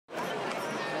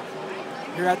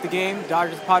Here at the game,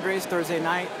 Dodgers Padres Thursday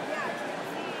night.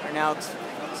 Right now looks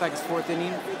like it's 4th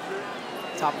inning,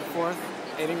 top of the 4th.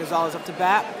 Eddie Gonzalez up to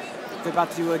bat. They're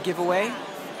about to do a giveaway,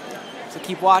 so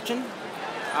keep watching.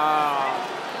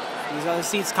 These other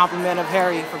seats, compliment of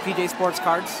Harry from PJ Sports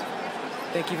Cards.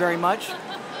 Thank you very much.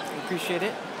 We appreciate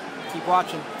it. Keep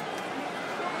watching.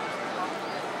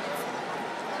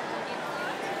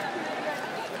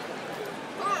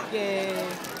 Yay.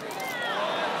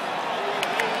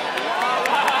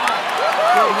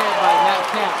 Good hit by Matt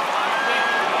Kemp.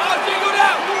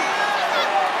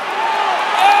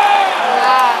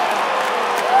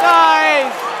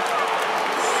 Nice!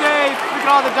 Safe. Look at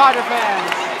all the Dodger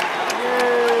fans.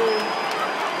 Yay!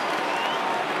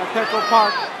 At Petco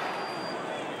Park.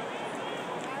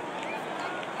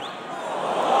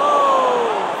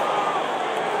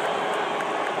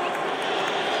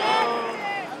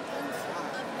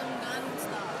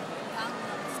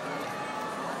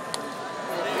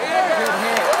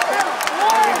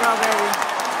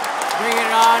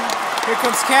 Here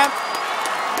comes Kemp.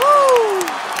 Woo!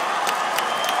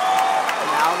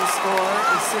 Now the score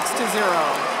is 6-0.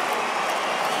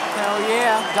 Hell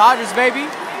yeah. Dodgers, baby.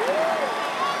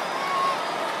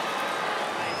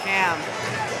 Cam.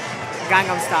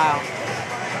 Gangnam style.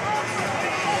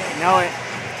 Know it.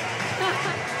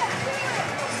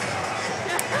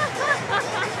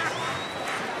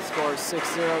 Score is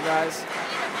 6-0, guys.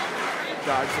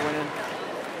 Dodgers winning.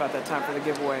 About that time for the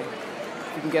giveaway.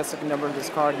 If you can guess the number of this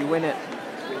card, you win it.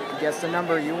 If you can guess the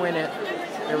number, you win it.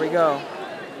 Here we go.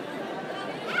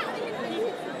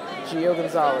 Gio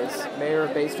Gonzalez, mayor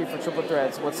of Bay Street for Triple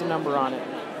Threads. What's the number on it?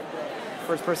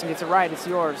 First person gets it right, it's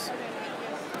yours.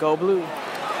 Go blue.